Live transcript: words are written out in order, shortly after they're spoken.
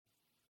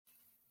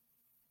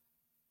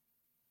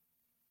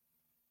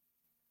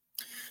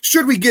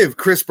Should we give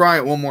Kris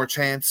Bryant one more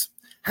chance?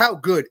 How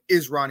good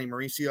is Ronnie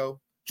Mauricio?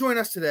 Join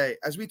us today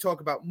as we talk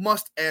about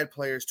must-add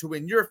players to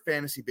win your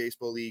fantasy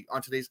baseball league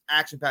on today's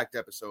action-packed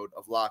episode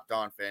of Locked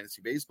On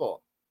Fantasy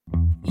Baseball.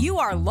 You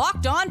are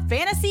Locked On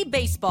Fantasy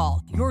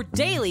Baseball, your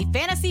daily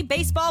fantasy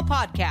baseball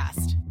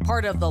podcast.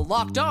 Part of the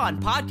Locked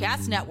On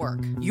Podcast Network,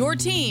 your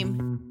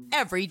team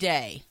every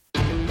day.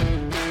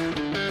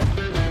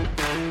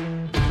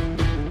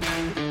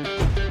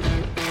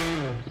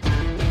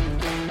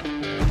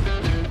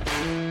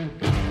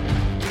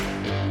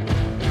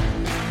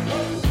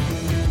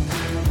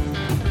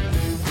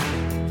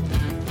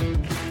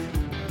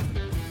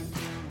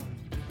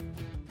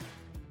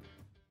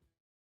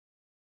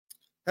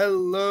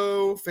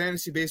 Hello,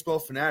 fantasy baseball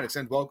fanatics,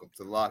 and welcome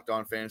to the Locked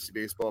On Fantasy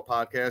Baseball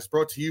podcast,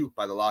 brought to you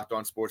by the Locked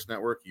On Sports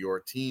Network,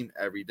 your team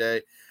every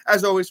day.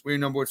 As always, we're your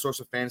number one source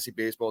of fantasy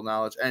baseball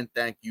knowledge, and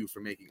thank you for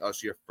making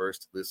us your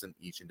first listen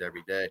each and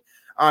every day.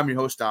 I'm your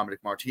host,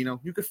 Dominic Martino.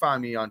 You can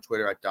find me on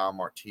Twitter at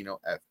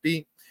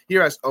DomMartinoFB.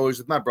 Here, as always,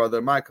 with my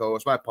brother, my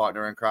co-host, my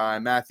partner in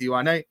crime, Matthew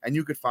Ane, and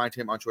you can find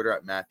him on Twitter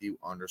at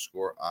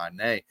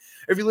Matthew_Ane.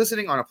 If you're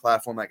listening on a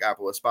platform like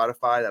Apple or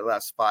Spotify that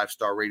allows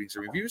 5-star ratings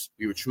and reviews,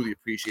 we would truly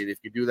appreciate it if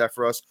you do that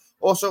for us.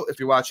 Also, if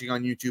you're watching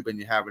on YouTube and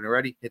you haven't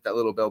already, hit that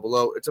little bell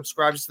below. It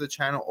subscribes to the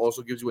channel,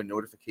 also gives you a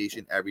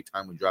notification every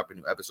time we drop a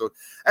new episode.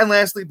 And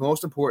lastly,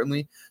 most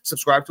importantly,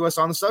 subscribe to us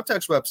on the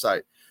Subtext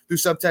website. Through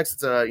Subtext,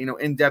 it's a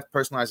in-depth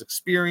personalized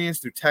experience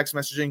through text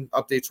messaging,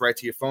 updates right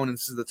to your phone, and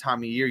this is the time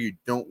of year you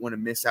don't want to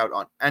miss out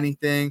on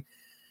anything.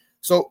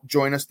 So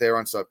join us there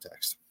on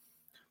Subtext.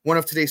 One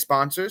of today's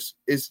sponsors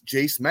is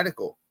Jase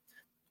Medical.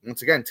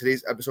 Once again,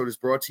 today's episode is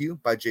brought to you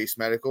by Jase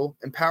Medical.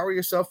 Empower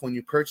yourself when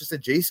you purchase a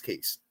Jase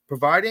case,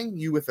 providing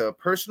you with a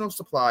personal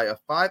supply of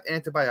 5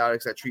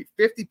 antibiotics that treat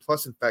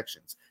 50-plus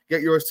infections.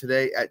 Get yours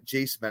today at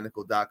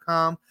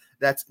jasemedical.com.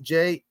 That's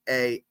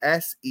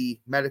JASE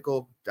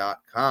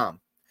medical.com.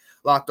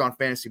 Locked On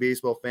Fantasy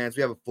Baseball fans,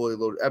 we have a fully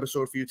loaded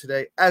episode for you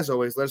today. As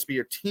always, let us be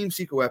your team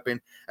secret weapon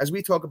as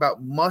we talk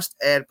about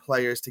must-add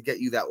players to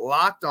get you that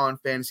Locked On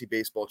Fantasy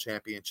Baseball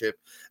championship.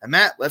 And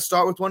Matt, let's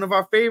start with one of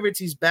our favorites.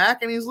 He's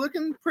back and he's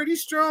looking pretty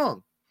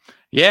strong.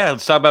 Yeah,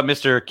 let's talk about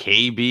Mr.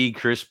 KB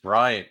Kris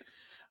Bryant.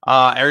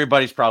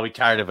 Everybody's probably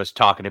tired of us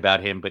talking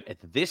about him, but at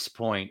this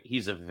point,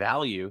 he's a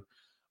value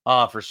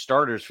for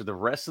starters. For the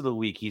rest of the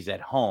week, he's at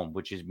home,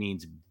 which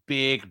means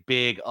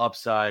big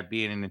upside,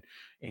 being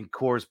in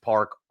Coors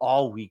Park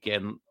all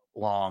weekend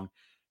long,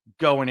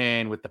 going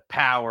in with the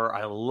power.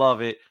 I love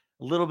it.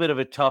 A little bit of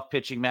a tough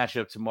pitching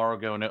matchup tomorrow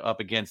going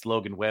up against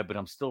Logan Webb, but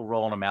I'm still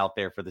rolling him out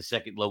there for the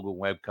second Logan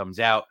Webb comes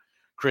out.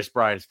 Kris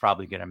Bryant is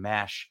probably going to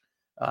mash.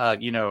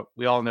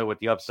 We all know what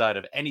the upside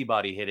of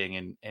anybody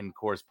hitting in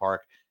Coors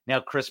Park. Now,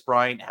 Kris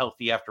Bryant,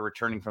 healthy after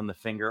returning from the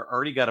finger,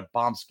 already got a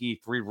bomb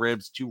ski, 3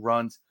 ribs, 2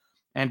 runs,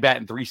 and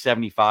batting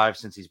 .375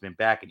 since he's been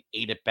back in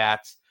 8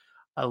 at-bats.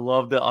 I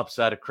love the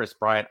upside of Kris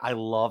Bryant. I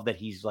love that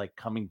he's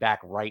coming back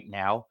right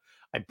now.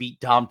 I beat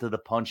Dom to the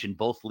punch in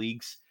both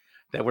leagues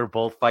that we're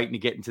both fighting to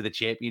get into the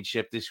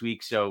championship this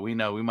week. So we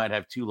know we might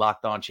have 2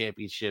 locked on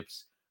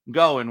championships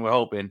going. We're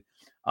hoping.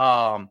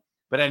 But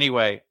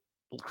anyway,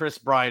 Kris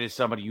Bryant is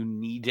somebody you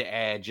need to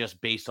add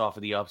just based off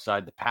of the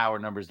upside, the power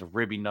numbers, the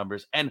ribbing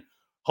numbers, and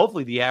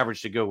hopefully the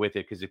average to go with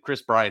it. Because if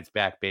Kris Bryant's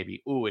back,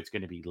 baby, it's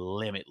going to be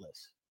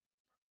limitless.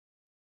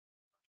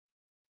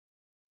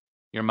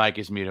 Your mic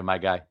is muted, my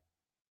guy.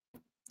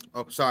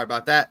 Oh, sorry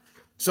about that.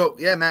 So,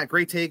 yeah, Matt,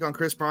 great take on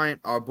Kris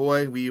Bryant, our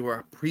boy. We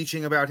were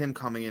preaching about him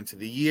coming into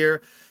the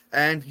year,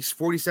 and he's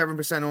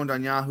 47% owned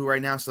on Yahoo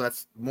right now, so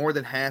that's more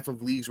than half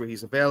of leagues where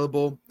he's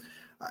available.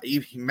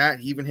 Matt,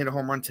 he even hit a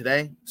home run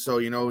today, so,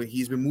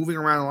 he's been moving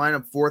around the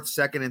lineup 4th,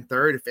 2nd, and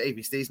 3rd. If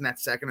he stays in that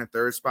 2nd and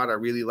 3rd spot, I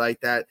really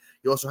like that.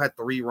 He also had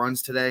 3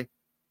 runs today.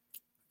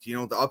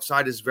 The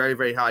upside is very,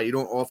 very high. You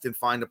don't often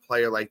find a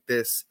player like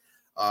this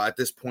at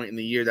this point in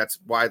the year that's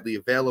widely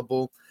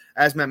available.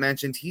 As Matt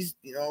mentioned, he's,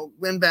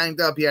 been banged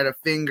up. He had a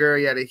finger,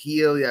 he had a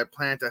heel, he had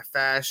plantar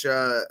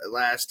fascia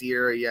last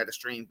year, he had a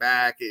strained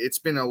back. It's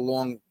been a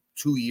long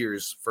 2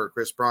 years for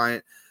Kris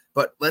Bryant,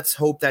 but let's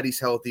hope that he's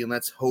healthy and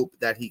let's hope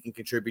that he can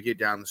contribute here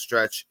down the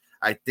stretch.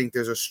 I think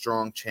there's a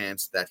strong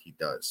chance that he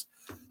does.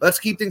 Let's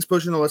keep things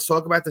pushing, though. Let's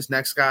talk about this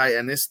next guy,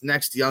 and this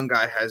next young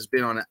guy has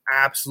been on an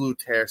absolute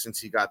tear since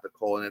he got the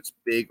call, and it's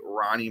big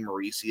Ronnie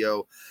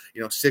Mauricio,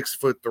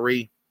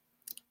 6'3",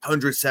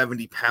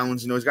 170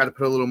 pounds. He's got to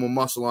put a little more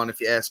muscle on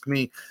if you ask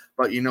me.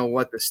 But you know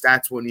what? The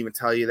stats wouldn't even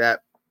tell you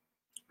that.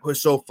 But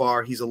so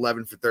far, he's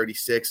 11 for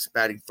 36,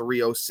 batting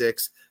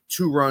 .306,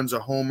 2 runs,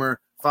 a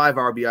homer, 5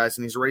 RBIs,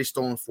 and he's already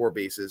stolen 4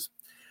 bases.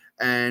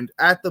 And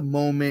at the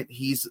moment,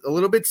 he's a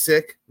little bit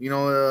sick.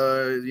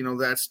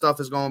 That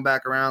stuff is going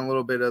back around, a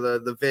little bit of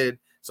the vid.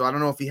 So I don't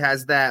know if he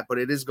has that, but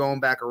it is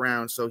going back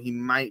around. So he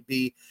might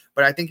be.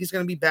 But I think he's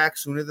going to be back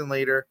sooner than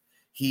later.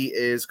 He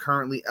is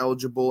currently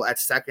eligible at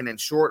 2nd and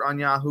short on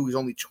Yahoo. He's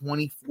only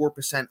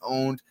 24%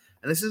 owned.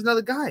 And this is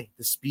another guy.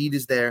 The speed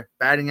is there.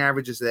 Batting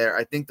average is there.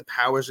 I think the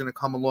power is going to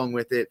come along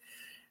with it.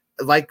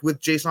 like with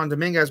Jason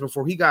Dominguez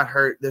before he got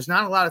hurt, there's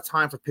not a lot of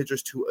time for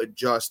pitchers to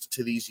adjust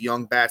to these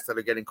young bats that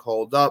are getting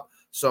called up.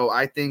 So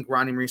I think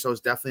Ronnie Mauricio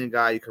is definitely a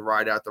guy you can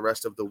ride out the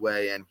rest of the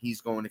way, and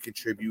he's going to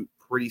contribute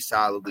pretty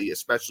solidly,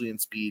 especially in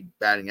speed,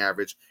 batting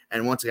average.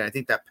 And once again, I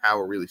think that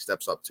power really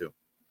steps up too.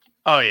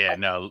 Oh yeah,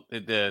 no,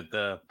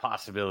 the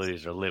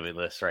possibilities are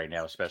limitless right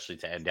now, especially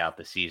to end out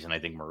the season. I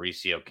think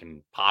Mauricio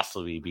can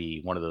possibly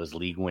be one of those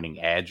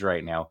league-winning ads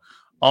right now,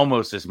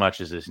 almost as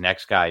much as this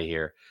next guy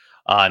here,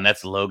 and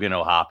that's Logan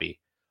O'Hoppe.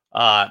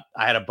 I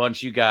had a bunch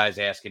of you guys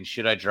asking,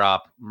 should I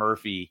drop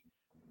Murphy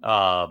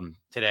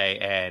today?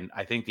 And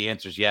I think the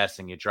answer is yes,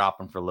 and you drop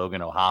him for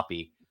Logan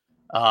O'Hoppe.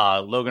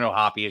 Logan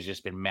O'Hoppe has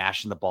just been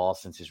mashing the ball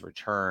since his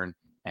return.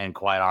 And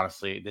quite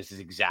honestly, this is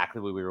exactly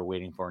what we were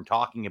waiting for and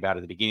talking about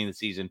at the beginning of the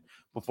season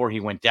before he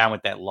went down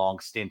with that long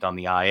stint on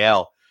the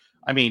IL.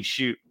 I mean,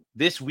 shoot,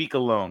 this week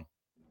alone,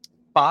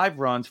 5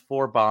 runs,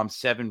 4 bombs,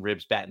 7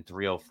 ribs, batting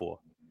 .304.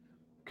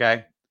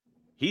 Okay.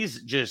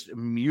 He's just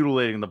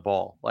mutilating the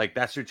ball. Like,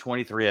 that's your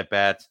 23 at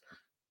bats.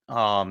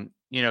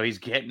 He's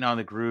getting on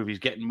the groove. He's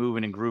getting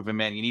moving and grooving,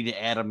 man. You need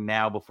to add him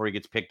now before he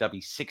gets picked up.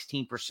 He's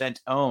 16%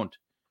 owned.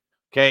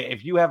 Okay.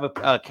 If you have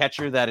a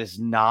catcher that is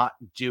not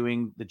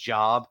doing the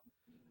job,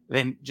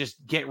 then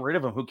just get rid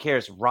of him. Who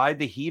cares? Ride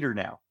the heater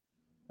now.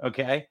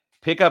 Okay.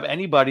 Pick up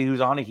anybody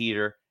who's on a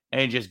heater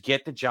and just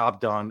get the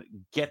job done,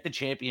 get the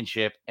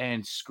championship,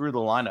 and screw the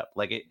lineup.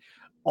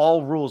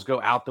 All rules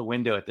go out the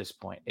window at this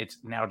point. It's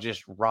now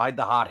just ride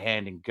the hot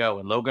hand and go.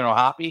 And Logan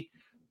O'Hoppe,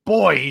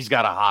 boy, he's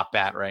got a hot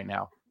bat right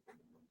now.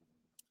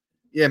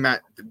 Yeah,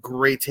 Matt,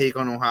 great take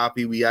on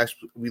O'Hoppe.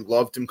 We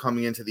loved him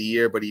coming into the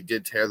year, but he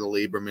did tear the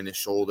labrum in his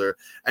shoulder.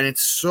 And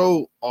it's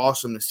so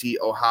awesome to see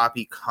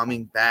O'Hoppe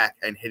coming back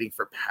and hitting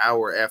for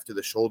power after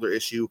the shoulder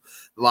issue.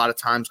 A lot of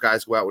times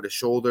guys go out with a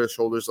shoulder.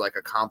 Shoulder's like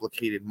a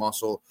complicated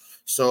muscle.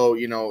 So,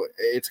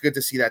 it's good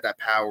to see that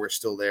power is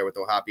still there with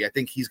O'Hoppe. I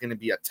think he's going to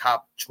be a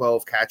top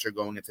 12 catcher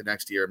going into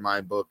next year in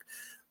my book.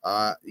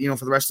 For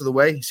the rest of the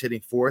way, he's hitting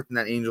 4th in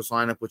that Angels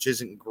lineup, which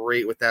isn't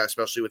great with that,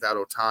 especially without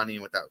Ohtani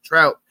and without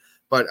Trout.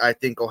 But I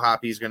think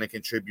O'Hoppe is going to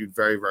contribute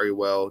very, very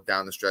well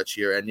down the stretch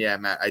here. And yeah,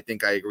 Matt, I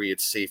think I agree.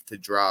 It's safe to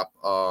drop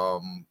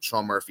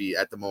Sean Murphy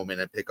at the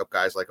moment and pick up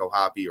guys like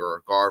O'Hoppe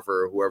or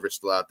Garver or whoever's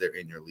still out there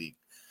in your league.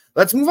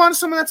 Let's move on to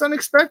someone that's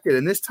unexpected.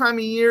 And this time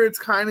of year, it's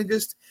kind of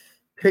just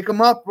pick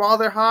them up while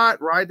they're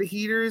hot, ride the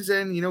heaters,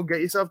 and,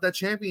 get yourself that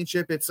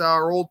championship. It's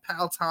our old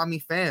pal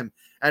Tommy Pham.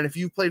 And if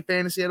you've played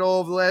fantasy at all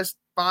over the last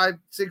 5,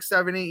 6,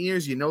 7, 8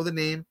 years, you know the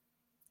name.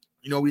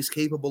 You know what he's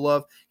capable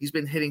of. He's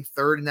been hitting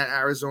 3rd in that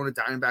Arizona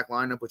Diamondback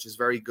lineup, which is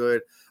very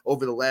good.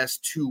 Over the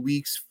last 2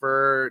 weeks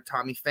for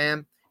Tommy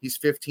Pham, he's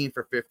 15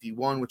 for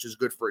 51, which is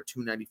good for a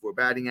 .294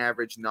 batting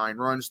average, 9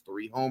 runs,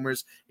 3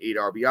 homers, 8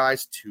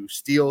 RBIs, 2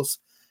 steals.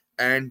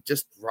 And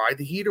just ride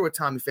the heater with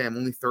Tommy Pham,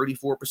 only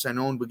 34%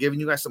 owned. We're giving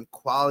you guys some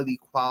quality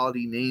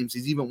names.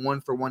 He's even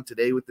 1 for 1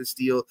 today with the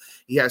steal.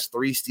 He has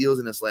 3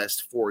 steals in his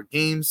last 4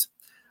 games.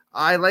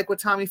 I like what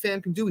Tommy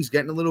Pham can do. He's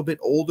getting a little bit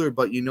older,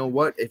 but you know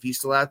what? If he's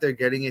still out there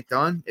getting it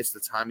done, it's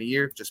the time of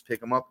year. Just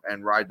pick him up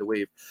and ride the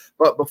wave.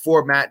 But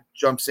before Matt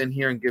jumps in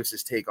here and gives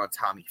his take on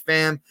Tommy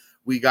Pham,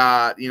 we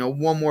got,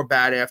 one more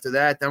bat after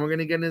that. Then we're going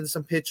to get into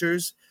some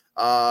pitchers.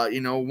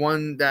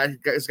 One that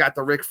has got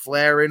the Ric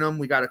Flair in him.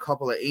 We got a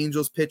couple of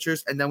Angels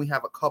pitchers, and then we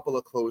have a couple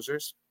of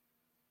closers.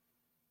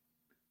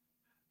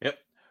 Yep.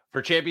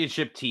 For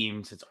championship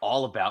teams, it's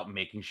all about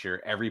making sure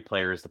every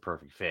player is the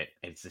perfect fit.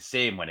 It's the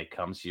same when it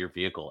comes to your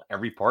vehicle.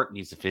 Every part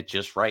needs to fit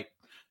just right.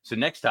 So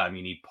next time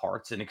you need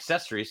parts and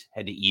accessories,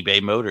 head to eBay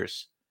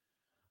Motors.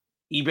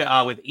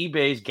 With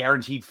eBay's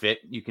guaranteed fit,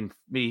 you can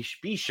be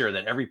sure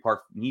that every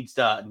part needs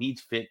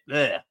fit.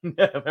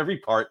 Every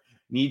part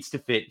needs to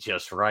fit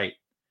just right.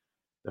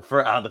 The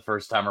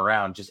first time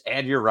around, just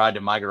add your ride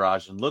to My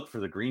Garage and look for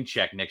the green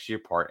check next to your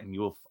part, and you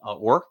will,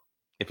 or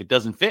if it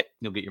doesn't fit,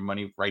 you'll get your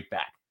money right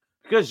back.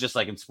 Because just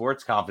like in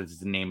sports, confidence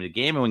is the name of the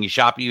game. And when you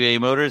shop eBay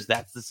Motors,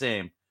 that's the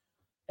same.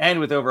 And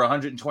with over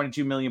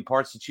 122 million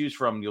parts to choose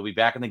from, you'll be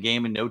back in the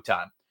game in no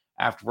time.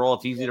 After all,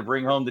 it's easy to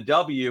bring home the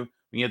W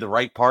when you have the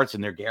right parts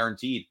and they're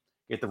guaranteed.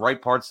 Get the right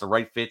parts, the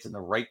right fits, and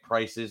the right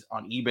prices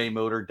on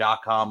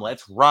ebaymotor.com.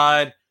 Let's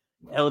ride.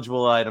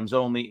 Eligible items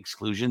only.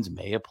 Exclusions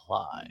may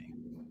apply.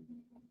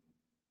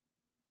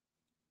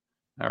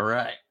 All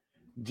right.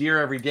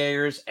 Dear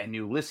everydayers and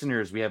new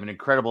listeners, we have an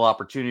incredible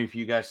opportunity for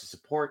you guys to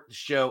support the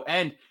show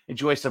and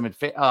enjoy some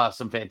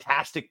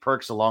fantastic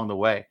perks along the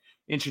way.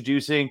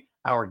 Introducing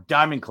our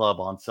Diamond Club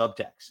on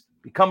Subtext.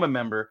 Become a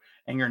member,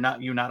 and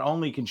you not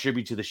only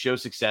contribute to the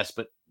show's success,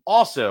 but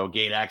also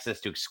gain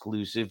access to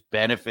exclusive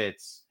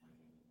benefits.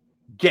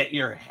 Get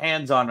your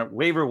hands on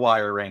waiver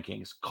wire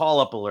rankings,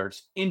 call-up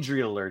alerts,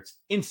 injury alerts,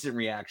 instant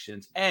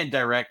reactions, and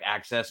direct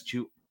access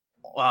to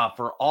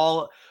for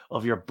all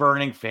of your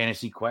burning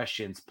fantasy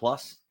questions.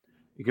 Plus,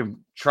 you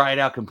can try it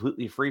out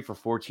completely free for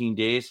 14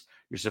 days.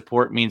 Your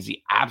support means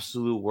the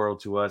absolute world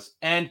to us,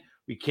 and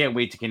we can't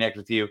wait to connect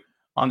with you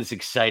on this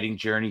exciting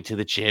journey to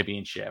the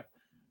championship.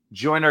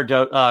 Join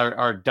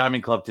our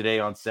Diamond Club today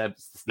on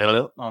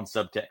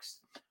Subtext.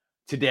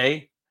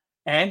 Today,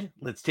 and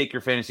let's take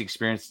your fantasy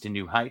experience to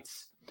new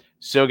heights.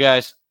 So,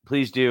 guys,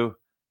 please do.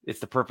 It's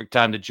the perfect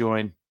time to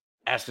join.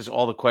 Ask us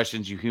all the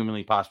questions you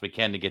humanly possibly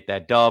can to get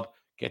that dub,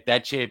 get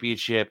that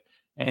championship,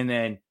 and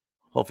then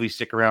hopefully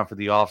stick around for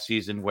the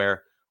offseason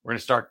where we're going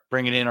to start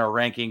bringing in our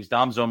rankings.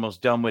 Dom's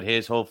almost done with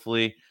his,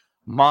 hopefully.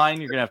 Mine,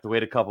 you're going to have to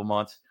wait a couple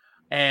months.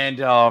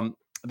 And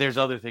there's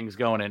other things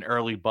going in,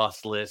 early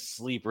bust lists,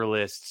 sleeper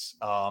lists,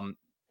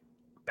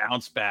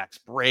 bounce backs,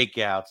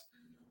 breakouts,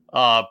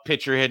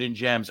 pitcher hidden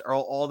gems,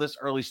 all this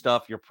early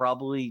stuff. You're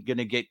probably going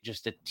to get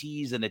just a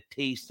tease and a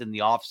taste in the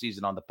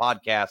offseason on the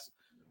podcast.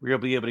 We're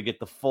going to be able to get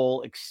the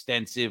full,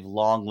 extensive,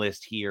 long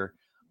list here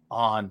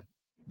on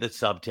the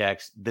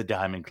Subtext, the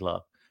Diamond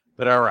Club.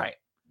 But all right,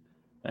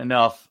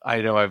 enough.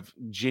 I know I've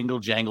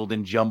jangled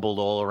and jumbled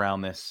all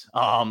around this.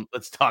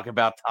 Let's talk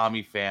about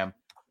Tommy Pham.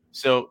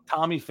 So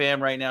Tommy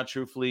Pham right now,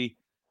 truthfully,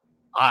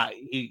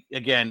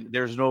 again,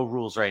 there's no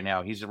rules right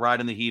now. He's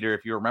riding the heater.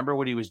 If you remember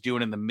what he was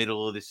doing in the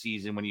middle of the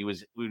season when he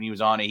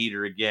was on a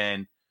heater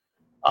again,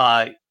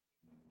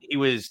 he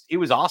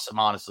was awesome.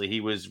 Honestly, he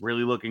was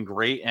really looking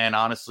great. And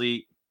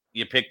honestly,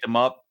 you picked him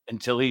up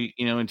until he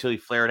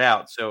flared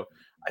out. So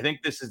I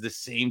think this is the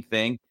same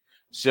thing.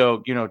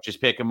 So just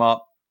pick him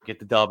up, get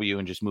the W,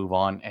 and just move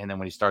on. And then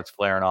when he starts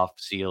flaring off,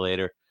 see you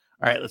later.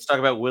 All right, let's talk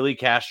about Willie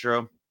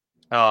Castro.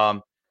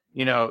 The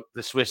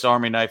Swiss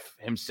Army knife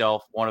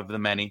himself, one of the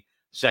many.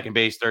 Second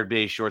base, third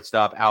base,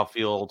 shortstop,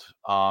 outfield.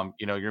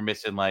 You're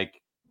missing like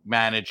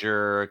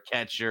manager,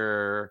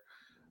 catcher,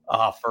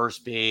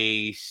 first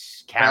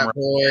base, camera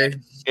boy.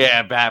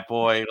 Yeah, bat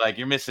boy. Like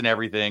you're missing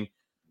everything.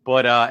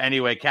 But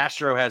anyway,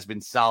 Castro has been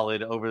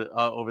solid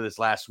over this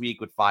last week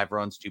with 5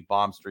 runs, 2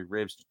 bombs, 3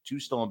 ribs, 2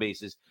 stolen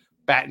bases,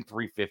 batting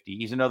 .350.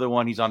 He's another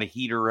one. He's on a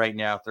heater right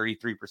now,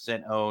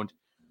 33% owned.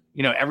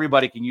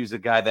 Everybody can use a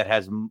guy that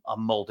has a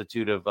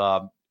multitude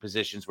of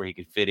positions where he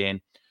could fit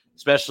in.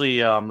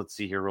 Especially, let's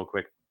see here real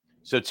quick.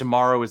 So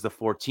tomorrow is the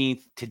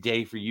 14th.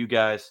 Today for you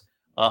guys,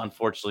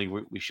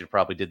 unfortunately, we should have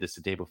probably did this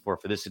the day before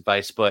for this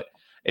advice. But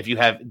if you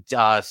have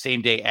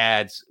same day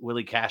ads,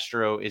 Willie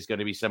Castro is going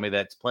to be somebody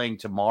that's playing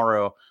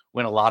tomorrow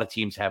when a lot of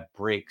teams have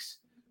breaks.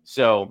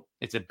 So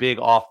it's a big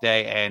off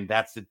day, and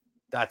that's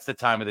the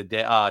time of the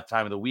day,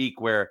 time of the week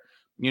where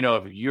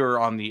if you're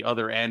on the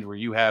other end where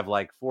you have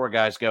like 4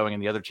 guys going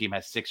and the other team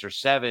has 6 or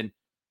 7.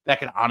 That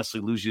can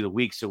honestly lose you the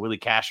week. So Willie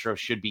Castro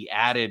should be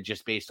added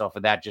just based off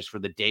of that, just for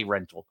the day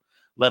rental,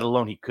 let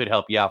alone he could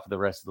help you out for the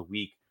rest of the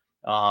week.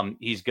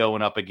 He's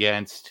going up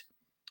against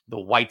the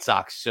White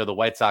Sox. So the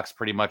White Sox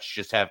pretty much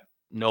just have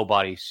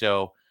nobody.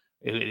 So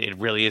it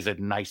really is a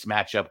nice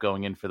matchup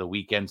going in for the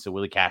weekend. So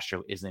Willie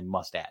Castro is a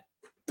must add.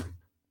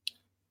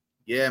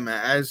 Yeah,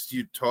 man. As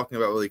you talking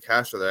about Willie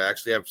Castro, I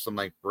actually have some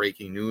like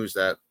breaking news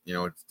that,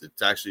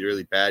 it's actually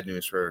really bad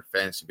news for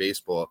fantasy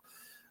baseball.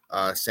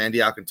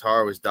 Sandy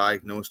Alcantara was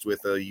diagnosed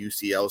with a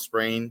UCL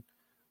sprain.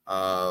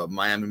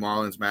 Miami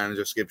Marlins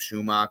manager Skip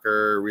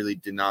Schumacher really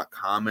did not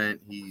comment.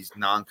 He's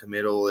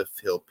non-committal if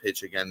he'll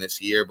pitch again this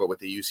year, but with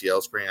the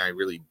UCL sprain, I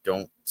really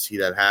don't see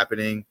that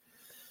happening.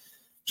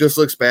 Just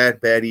looks bad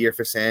year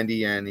for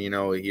Sandy, and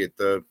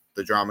the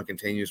drama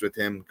continues with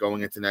him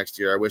going into next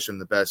year. I wish him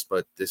the best,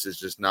 but this is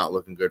just not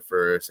looking good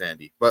for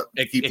Sandy. But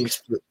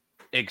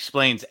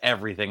explains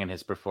everything in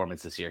his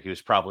performance this year. He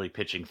was probably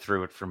pitching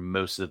through it for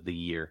most of the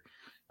year.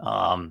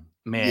 Man.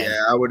 Yeah,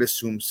 I would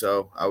assume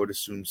so.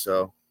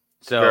 So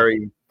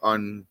very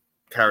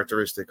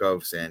uncharacteristic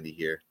of Sandy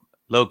here.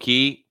 Low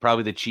key,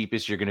 probably the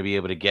cheapest you're going to be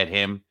able to get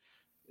him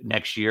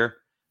next year.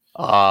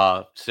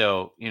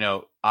 So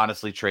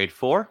honestly, trade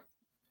for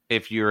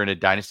if you're in a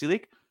dynasty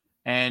league,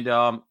 and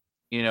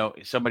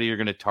somebody you're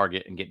going to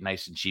target and get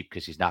nice and cheap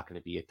because he's not going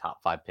to be a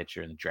top 5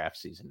 pitcher in the draft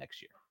season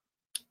next year.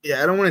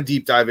 Yeah, I don't want to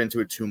deep dive into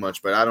it too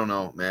much, but I don't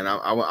know, man.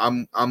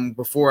 I'm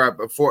before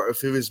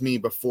if it was me,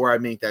 before I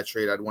make that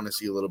trade, I'd want to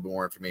see a little bit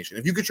more information.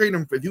 If you could trade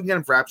him, if you can get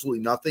him for absolutely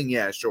nothing,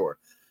 yeah, sure.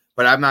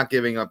 But I'm not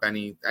giving up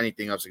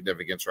anything of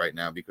significance right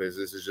now because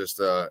this is just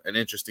an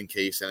interesting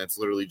case, and it's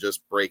literally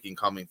just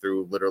coming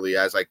through. Literally,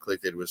 as I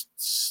clicked, it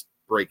was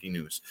breaking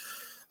news.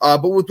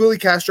 But with Willie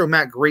Castro,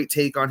 Matt, great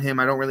take on him.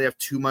 I don't really have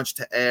too much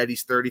to add.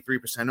 He's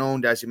 33%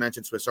 owned. As you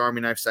mentioned, Swiss Army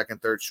knife,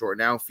 second, third, short,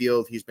 and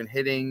outfield. He's been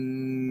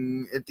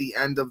hitting at the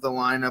end of the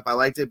lineup. I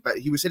liked it, but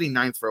he was hitting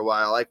 9th for a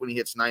while. I like when he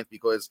hits 9th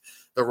because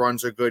the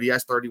runs are good. He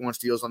has 31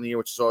 steals on the year,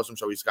 which is awesome,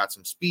 so he's got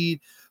some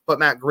speed. But,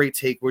 Matt, great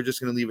take. We're just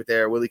going to leave it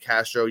there. Willie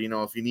Castro,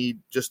 if you need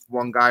just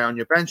one guy on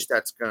your bench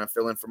that's going to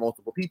fill in for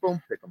multiple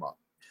people, pick him up.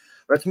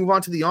 Let's move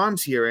on to the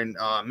arms here. And,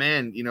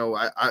 man,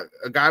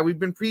 a guy we've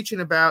been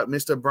preaching about,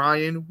 Mr.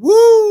 Brian.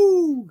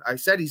 Woo! I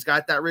said he's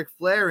got that Ric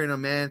Flair in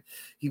him, man.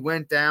 He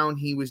went down.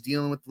 He was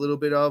dealing with a little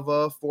bit of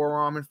a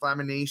forearm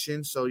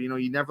inflammation. So,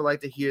 you never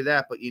like to hear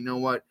that. But you know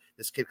what?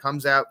 This kid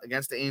comes out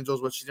against the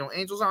Angels, which,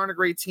 Angels aren't a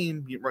great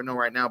team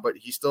right now, but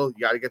you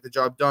got to get the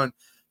job done.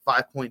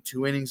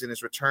 5.2 innings in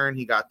his return.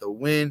 He got the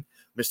win.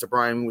 Mr.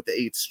 Brian with the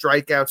 8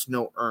 strikeouts,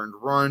 no earned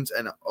runs,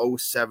 and an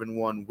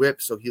 0.71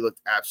 whip. So he looked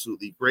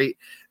absolutely great.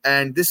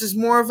 And this is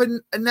more of a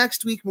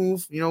next week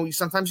move.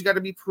 Sometimes you got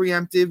to be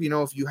preemptive.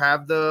 If you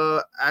have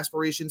the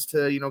aspirations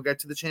to, get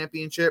to the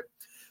championship,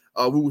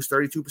 Woo was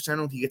 32%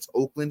 owned. He gets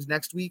Oakland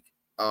next week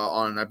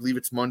on, I believe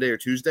it's Monday or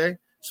Tuesday.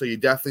 So you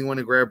definitely want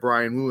to grab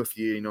Brian Woo if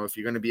you're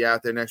going to be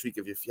out there next week.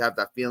 If you have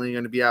that feeling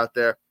you're going to be out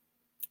there,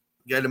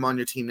 get him on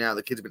your team now.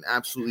 The kid's been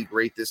absolutely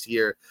great this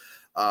year.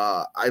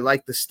 I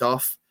like the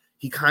stuff.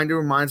 He kind of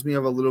reminds me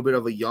of a little bit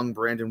of a young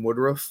Brandon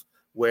Woodruff,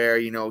 where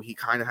he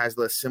kind of has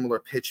the similar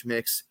pitch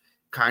mix.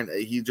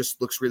 He just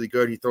looks really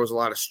good. He throws a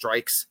lot of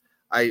strikes.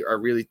 I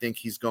really think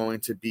he's going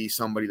to be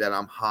somebody that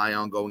I'm high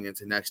on going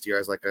into next year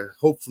as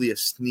hopefully a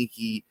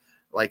sneaky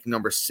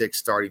number 6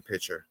 starting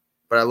pitcher.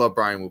 But I love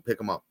Brian Woo.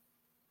 Pick him up.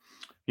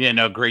 Yeah,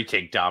 no, great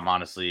take, Dom.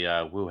 Honestly,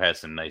 Woo has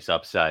some nice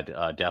upside,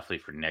 definitely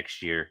for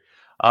next year.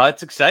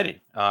 It's exciting,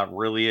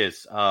 really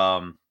is.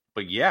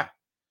 But yeah,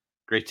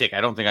 great take.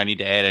 I don't think I need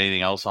to add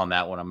anything else on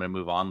that one. I'm going to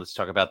move on. Let's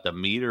talk about the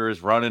meter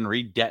is running.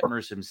 Reed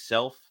Detmers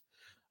himself.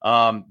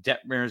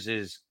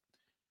 Detmers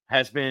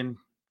has been,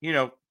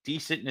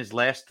 decent in his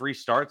last 3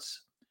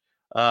 starts.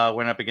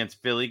 Went up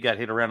against Philly, got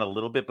hit around a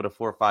little bit, but a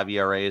 4.5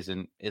 ERA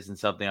isn't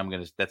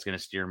something that's gonna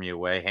steer me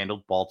away.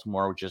 Handled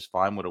Baltimore just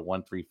fine with a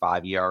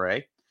 1.35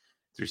 ERA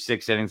through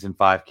 6 innings and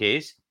 5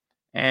 Ks,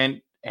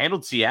 and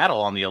handled Seattle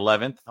on the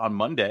 11th on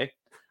Monday.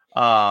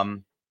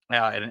 And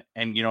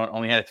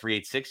only had a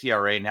 3.86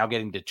 ERA. Now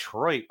getting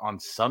Detroit on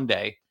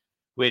Sunday,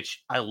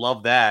 which I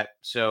love that.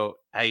 So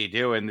how you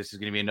doing? This is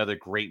going to be another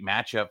great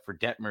matchup for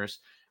Detmers,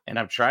 and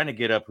I'm trying to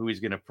get up who he's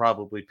going to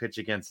probably pitch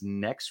against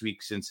next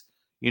week, since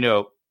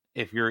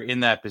if you're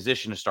in that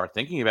position to start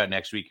thinking about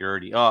next week, you're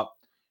already up.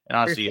 And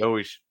honestly, you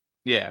always,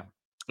 yeah.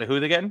 Who are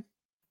they getting?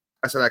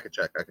 I said I could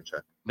check.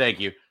 Thank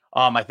you.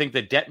 I think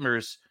that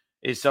Detmers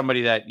is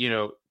somebody that,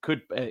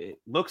 could, it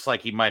looks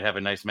like he might have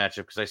a nice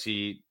matchup, because I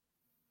see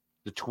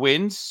the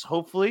Twins,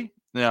 hopefully.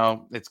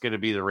 No, it's going to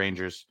be the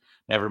Rangers.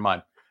 Never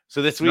mind.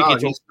 So this week,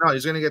 he's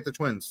going to get the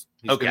Twins.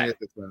 He's going to get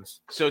the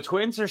Twins. So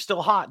Twins are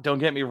still hot. Don't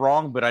get me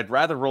wrong, but I'd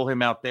rather roll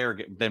him out there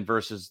than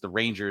versus the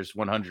Rangers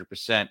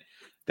 100%.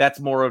 That's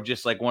more of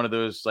just one of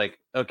those, let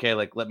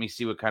me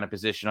see what kind of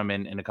position I'm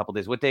in a couple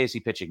days. What day is he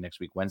pitching next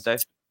week? Wednesday?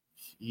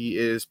 He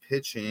is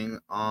pitching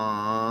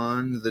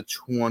on the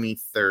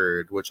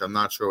 23rd, which I'm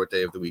not sure what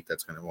day of the week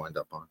that's going to wind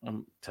up on.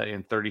 I'll tell you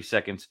in 30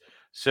 seconds.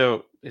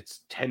 So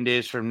it's 10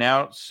 days from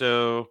now.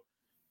 So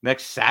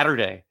next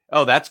Saturday.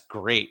 Oh, that's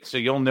great. So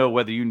you'll know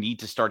whether you need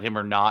to start him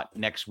or not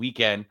next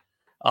weekend.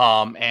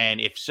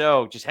 And if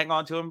so, just hang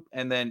on to him.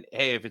 And then,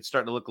 hey, if it's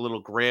starting to look a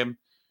little grim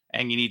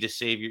and you need to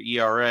save your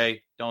ERA,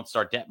 don't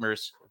start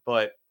Detmers.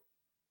 But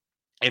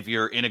if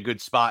you're in a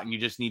good spot and you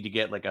just need to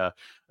get a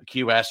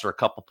QS or a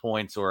couple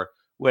points or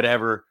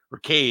whatever, or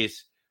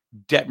Ks,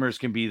 Detmers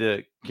can be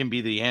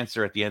the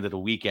answer at the end of the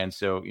weekend.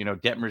 So,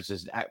 Detmers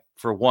is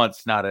for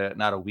once not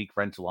a weak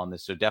rental on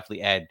this. So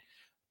definitely add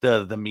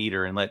the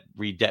meter and let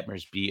Reed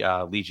Detmers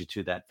lead you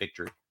to that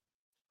victory.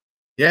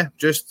 Yeah,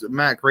 just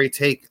Matt, great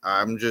take.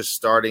 I'm just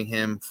starting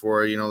him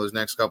for those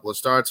next couple of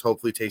starts.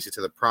 Hopefully takes it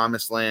to the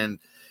promised land.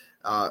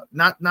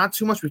 Not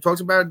too much. We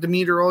talked about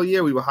Demeter all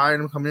year. We were high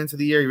on him coming into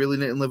the year. He really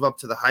didn't live up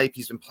to the hype.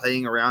 He's been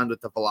playing around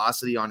with the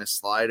velocity on his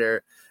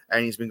slider,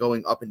 and he's been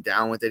going up and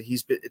down with it.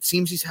 It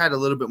seems he's had a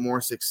little bit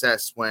more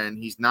success when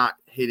he's not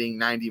hitting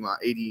 90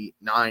 miles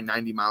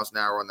an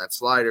hour on that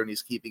slider, and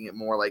he's keeping it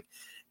more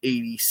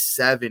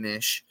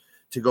 87-ish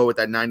to go with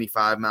that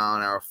 95 mile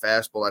an hour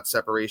fastball. That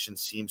separation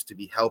seems to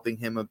be helping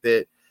him a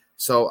bit.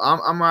 So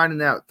I'm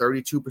riding out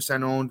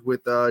 32% owned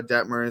with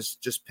Detmers.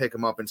 Just pick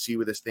him up and see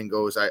where this thing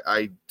goes.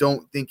 I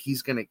don't think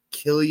he's going to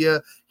kill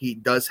you. He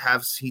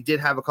did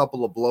have a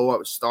couple of blow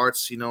up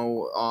starts,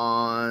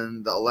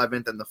 on the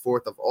 11th and the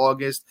 4th of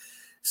August.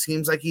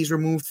 Seems like he's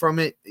removed from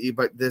it,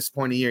 but this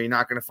point of year, you're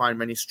not going to find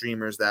many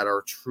streamers that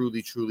are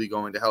truly, truly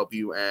going to help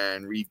you.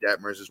 And Reed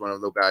Detmers is one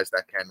of those guys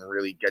that can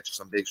really get you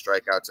some big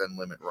strikeouts and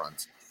limit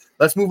runs.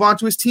 Let's move on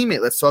to his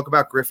teammate. Let's talk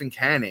about Griffin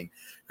Canning.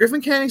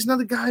 Griffin Canning's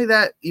another guy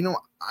that,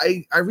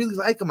 I really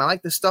like him. I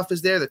like the stuff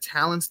is there. The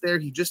talent's there.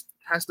 He just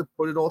has to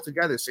put it all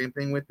together. Same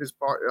thing with his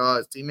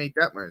teammate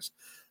Detmers.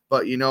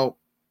 But,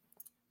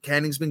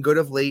 Canning's been good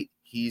of late.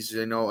 He's,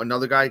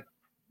 another guy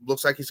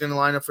looks like he's going to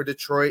line up for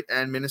Detroit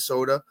and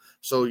Minnesota.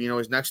 So,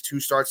 his next 2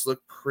 starts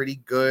look pretty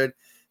good.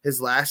 His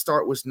last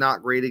start was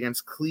not great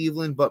against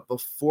Cleveland, but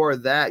before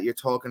that, you're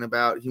talking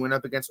about he went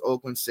up against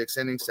Oakland, 6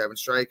 innings, 7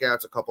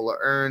 strikeouts, a couple of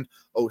earned,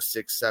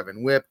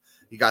 0.67 whip.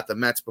 You got the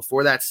Mets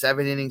before that,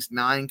 7 innings,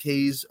 9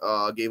 Ks,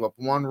 gave up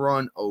 1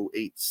 run,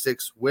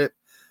 0.86 whip.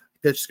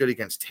 Pitched good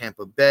against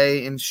Tampa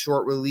Bay in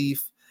short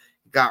relief.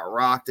 Got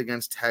rocked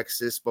against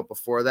Texas, but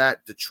before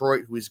that,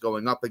 Detroit, who he's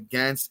going up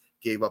against,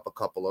 gave up a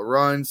couple of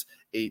runs,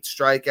 8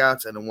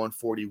 strikeouts, and a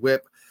 140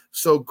 whip.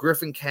 So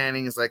Griffin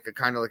Canning is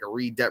kind of like a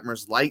Reed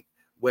Detmers light,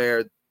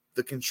 where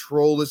the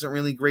control isn't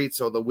really great,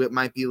 so the whip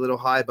might be a little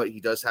high, but he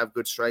does have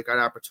good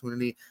strikeout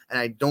opportunity, and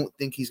I don't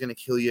think he's going to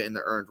kill you in the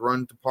earned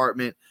run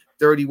department.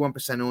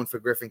 31% owned for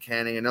Griffin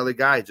Canning. Another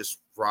guy, just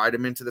ride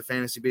him into the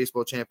fantasy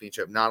baseball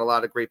championship. Not a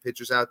lot of great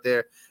pitchers out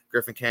there.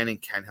 Griffin Canning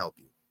can help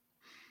you.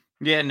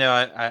 Yeah, no,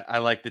 I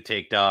like the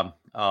take, Dom.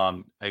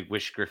 I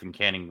wish Griffin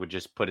Canning would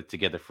just put it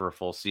together for a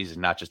full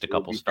season, not just a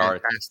couple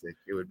starts. Fantastic.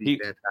 It would be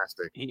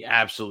fantastic. He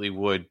absolutely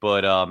would.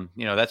 But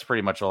that's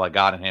pretty much all I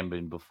got in him.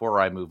 And before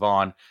I move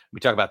on, we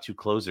talk about two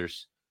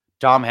closers.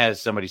 Dom has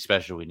somebody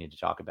special we need to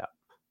talk about.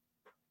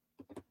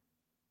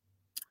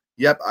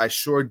 Yep, I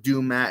sure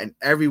do, Matt. And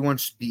everyone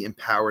should be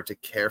empowered to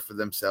care for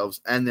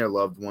themselves and their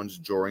loved ones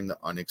during the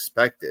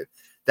unexpected.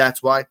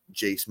 That's why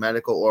Jase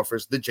Medical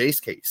offers the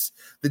Jase Case.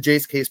 The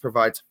Jase Case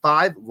provides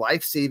 5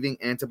 life-saving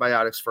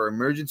antibiotics for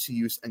emergency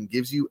use and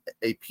gives you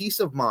a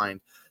peace of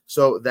mind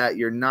so that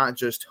you're not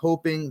just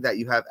hoping that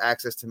you have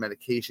access to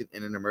medication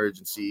in an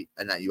emergency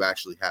and that you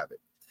actually have it.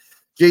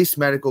 Jase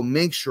Medical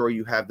makes sure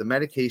you have the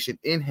medication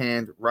in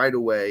hand right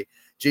away.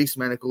 Jase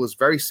Medical is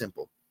very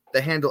simple. They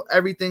handle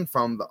everything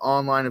from the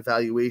online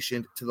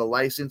evaluation to the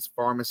licensed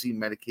pharmacy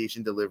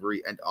medication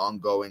delivery and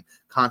ongoing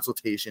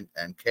consultation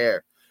and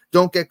care.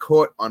 Don't get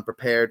caught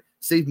unprepared.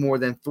 Save more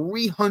than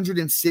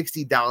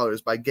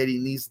 $360 by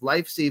getting these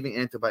life-saving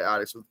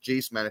antibiotics with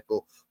Jase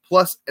Medical,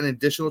 plus an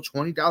additional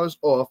 $20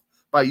 off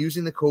by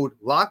using the code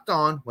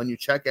LOCKEDON when you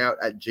check out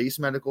at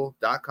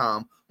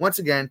jasemedical.com. Once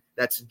again,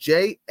 that's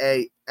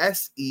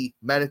JASE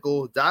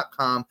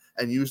medical.com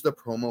and use the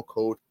promo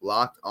code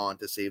LOCKEDON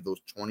to save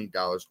those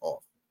 $20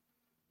 off.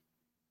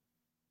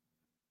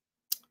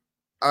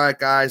 All right,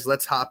 guys,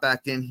 let's hop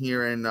back in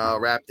here and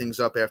wrap things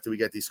up after we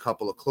get these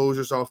couple of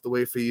closers off the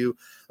way for you.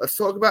 Let's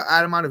talk about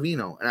Adam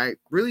Ottavino. And I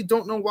really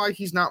don't know why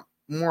he's not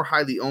more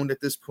highly owned at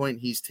this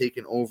point. He's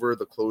taken over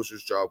the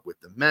closer's job with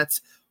the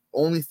Mets,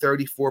 only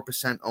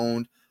 34%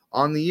 owned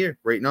on the year.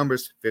 Great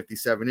numbers,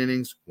 57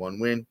 innings, 1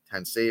 win,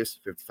 10 saves,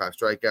 55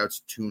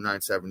 strikeouts,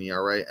 2.97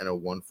 ERA, and a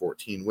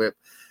 1.14 whip.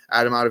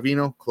 Adam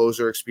Ottavino,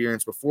 closer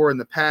experience before in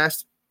the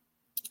past.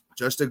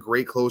 Just a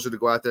great closer to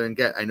go out there and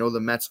get. I know the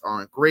Mets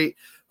aren't great,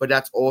 but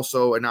that's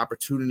also an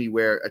opportunity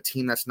where a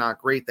team that's not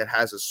great that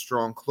has a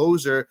strong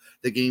closer,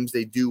 the games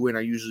they do win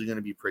are usually going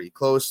to be pretty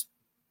close.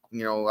 A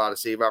lot of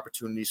save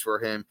opportunities for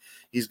him.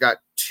 He's got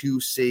 2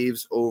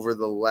 saves over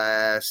the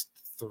last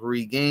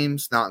 3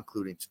 games, not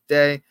including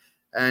today.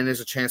 And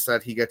there's a chance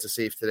that he gets a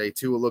save today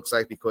too, it looks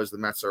like, because the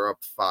Mets are up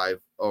 4-0.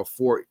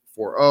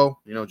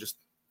 Just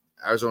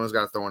Arizona's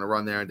got to throw in a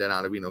run there, and then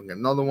Ottavino can get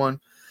another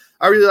one.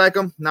 I really like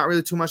him. Not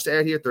really too much to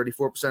add here.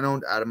 34%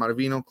 owned. Adam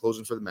Ottavino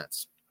closing for the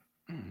Mets.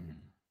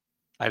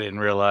 I didn't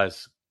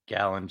realize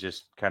Gallon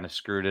just kind of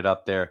screwed it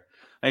up there.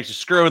 Thanks for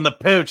screwing the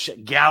pooch,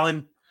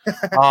 Gallon.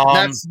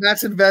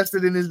 That's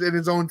invested in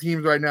his own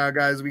teams right now,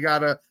 guys. We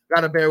gotta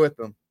bear with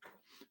them.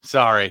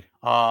 Sorry.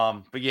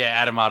 But yeah,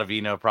 Adam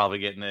Ottavino probably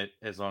getting it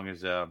as long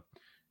as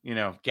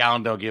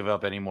Gallon don't give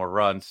up any more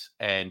runs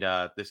and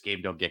this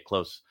game don't get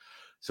close.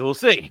 So we'll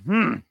see.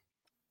 Let's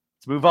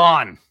move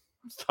on.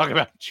 Let's talk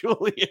about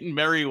Julian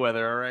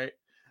Merryweather, all right?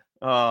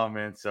 Oh,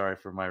 man, sorry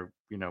for my,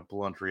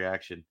 blunt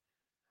reaction.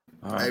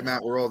 Hey,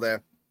 Matt, we're all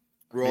there.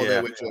 We're all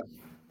there with you.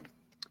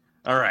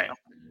 All right.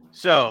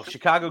 So,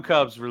 Chicago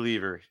Cubs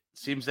reliever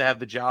seems to have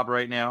the job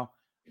right now.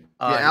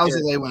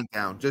 Alzolay went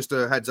down. Just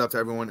a heads up to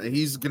everyone.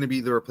 He's going to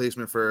be the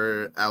replacement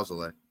for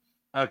Alzolay.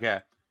 Okay.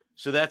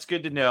 So, that's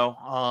good to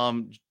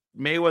know.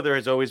 Mayweather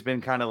has always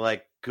been kind of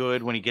like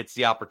good when he gets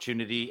the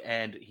opportunity,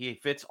 and he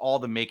fits all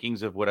the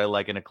makings of what I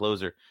like in a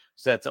closer.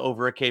 So that's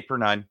over a K per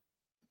 9,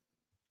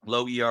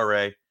 low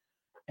ERA,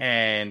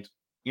 and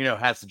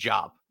has the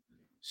job.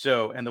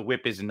 So, and the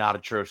whip is not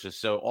atrocious.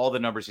 So all the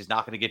numbers, he's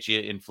not going to get you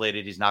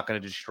inflated. He's not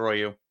going to destroy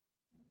you.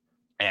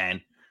 And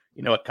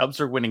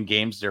Cubs are winning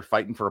games. They're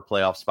fighting for a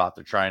playoff spot.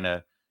 They're trying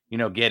to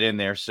get in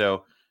there.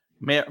 So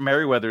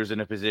Merryweather is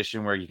in a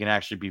position where you can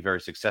actually be very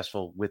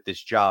successful with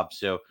this job.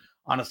 So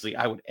honestly,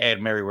 I would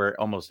add Merryweather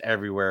almost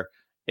everywhere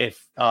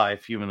if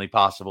humanly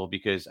possible,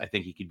 because I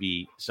think he could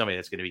be somebody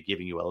that's going to be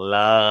giving you a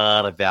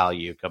lot of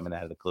value coming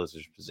out of the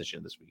closer's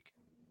position this week.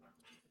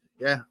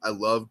 Yeah, I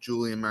love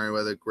Julian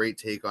Merryweather. Great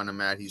take on him,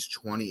 Matt. He's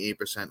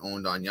 28%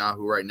 owned on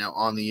Yahoo right now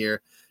on the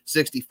year.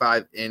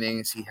 65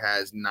 innings. He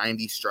has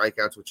 90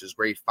 strikeouts, which is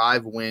great.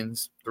 5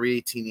 wins,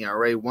 3.18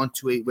 ERA,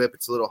 1.28 whip.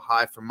 It's a little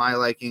high for my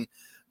liking.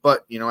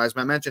 But, as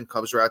Matt mentioned,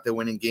 Cubs are out there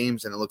winning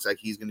games, and it looks like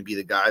he's going to be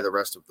the guy the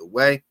rest of the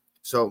way.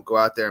 So go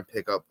out there and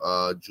pick up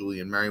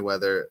Julian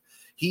Merryweather.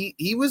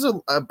 He was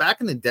back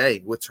in the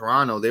day with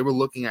Toronto. They were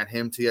looking at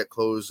him to get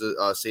close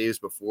saves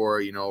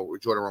before,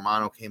 Jordan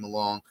Romano came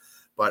along.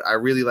 But I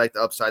really like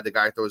the upside. The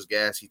guy throws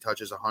gas. He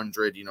touches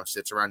 100,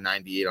 sits around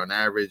 98 on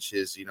average.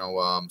 His,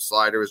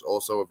 slider is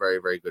also a very,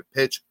 very good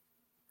pitch.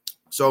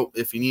 So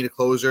if you need a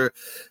closer,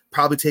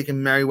 probably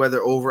taking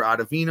Merryweather over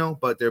Ottavino,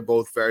 but they're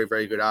both very,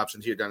 very good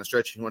options here down the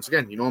stretch. And once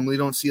again, you normally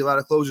don't see a lot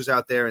of closers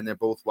out there, and they're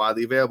both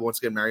widely available. Once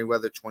again,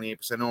 Merryweather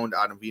 28% owned.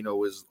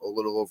 Ottavino is a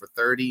little over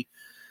 30.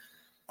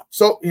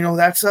 So,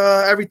 that's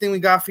everything we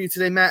got for you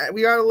today, Matt.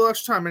 We got a little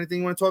extra time. Anything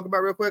you want to talk about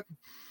real quick?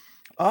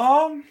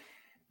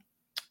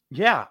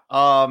 Yeah.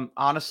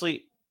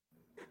 Honestly,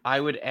 I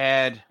would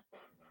add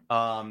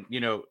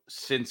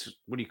Since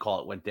what do you call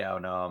it went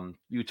down?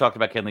 You talked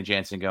about Kenley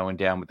Jansen going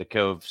down with the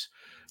Coves.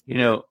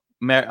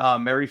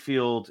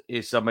 Merrifield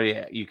is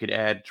somebody you could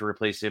add to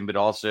replace him, but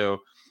also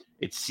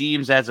it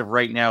seems as of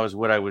right now, is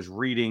what I was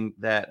reading,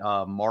 that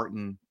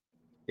Martin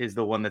is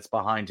the one that's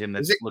behind him.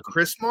 That's is it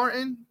Chris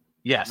Martin?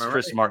 Yes,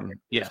 Chris right? Martin.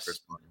 Yes, Chris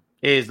Martin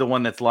is the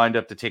one that's lined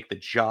up to take the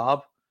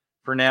job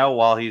for now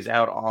while he's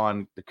out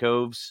on the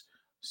Coves.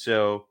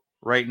 So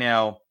right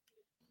now,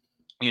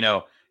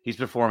 he's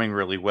performing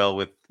really well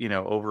with,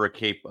 over a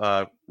K,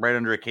 right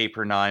under a K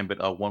per 9, but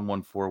a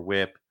 1.14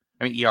 whip.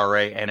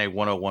 ERA and a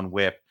 1.01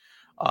 whip.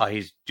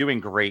 He's doing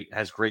great,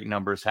 has great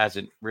numbers,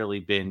 hasn't really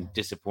been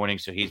disappointing.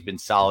 So he's been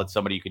solid.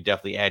 Somebody you could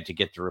definitely add to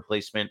get the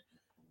replacement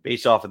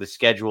based off of the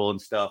schedule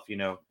and stuff.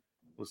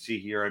 We'll see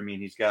here.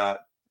 He's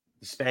got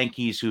the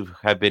Spankies who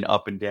have been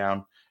up and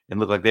down and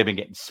look like they've been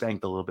getting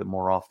spanked a little bit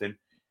more often.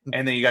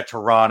 And then you got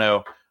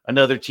Toronto,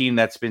 another team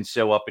that's been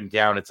so up and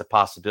down. It's a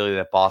possibility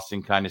that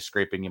Boston kind of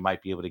scraping, you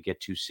might be able to get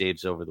 2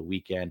 saves over the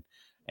weekend,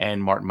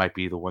 and Martin might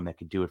be the one that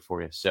could do it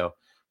for you. So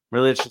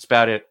really, it's just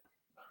about it.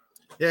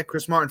 Yeah,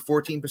 Chris Martin,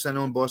 14%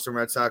 owned Boston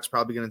Red Sox,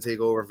 probably going to take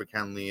over for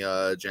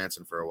Kenley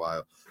Jansen for a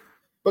while.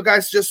 But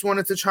guys, just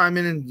wanted to chime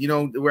in,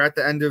 and we're at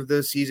the end of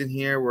the season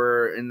here.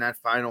 We're in that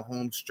final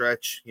home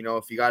stretch.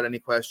 If you got any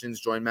questions,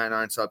 join Matt and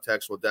I in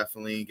subtext. We'll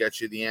definitely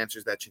get you the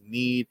answers that you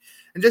need.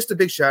 And just a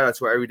big shout out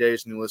to our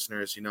everyday's new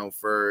listeners,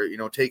 for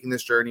taking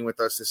this journey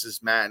with us. This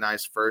is Matt and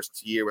I's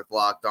first year with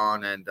Locked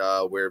On, and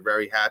we're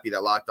very happy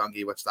that Locked On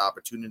gave us the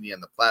opportunity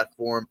and the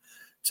platform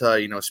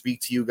to speak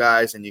to you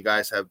guys. And you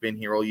guys have been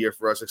here all year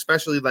for us,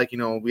 especially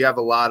we have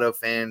a lot of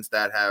fans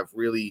that have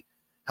really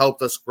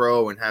helped us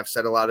grow and have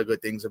said a lot of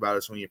good things about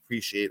us, and we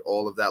appreciate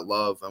all of that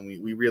love, and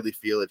we really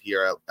feel it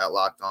here at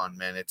Locked On,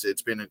 man.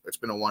 It's been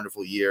a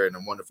wonderful year and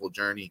a wonderful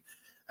journey,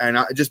 and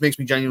it just makes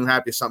me genuinely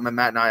happy. It's something that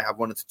Matt and I have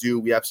wanted to do.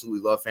 We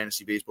absolutely love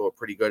fantasy baseball. We're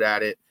pretty good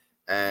at it,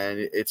 and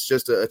it's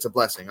just it's a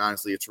blessing.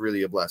 Honestly, it's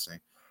really a blessing.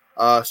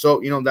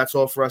 So that's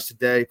all for us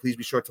today. Please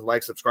be sure to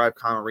like, subscribe,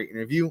 comment, rate, and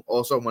review.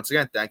 Also, once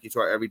again, thank you to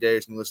our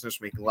everydayers and listeners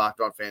for making Locked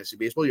On Fantasy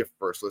Baseball your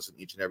first listen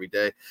each and every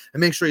day.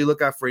 And make sure you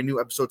look out for a new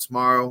episode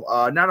tomorrow.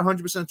 Not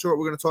 100% sure what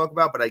we're going to talk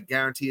about, but I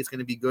guarantee it's going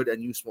to be good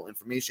and useful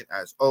information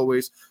as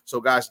always.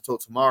 So guys, until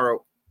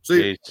tomorrow,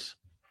 see you. Peace.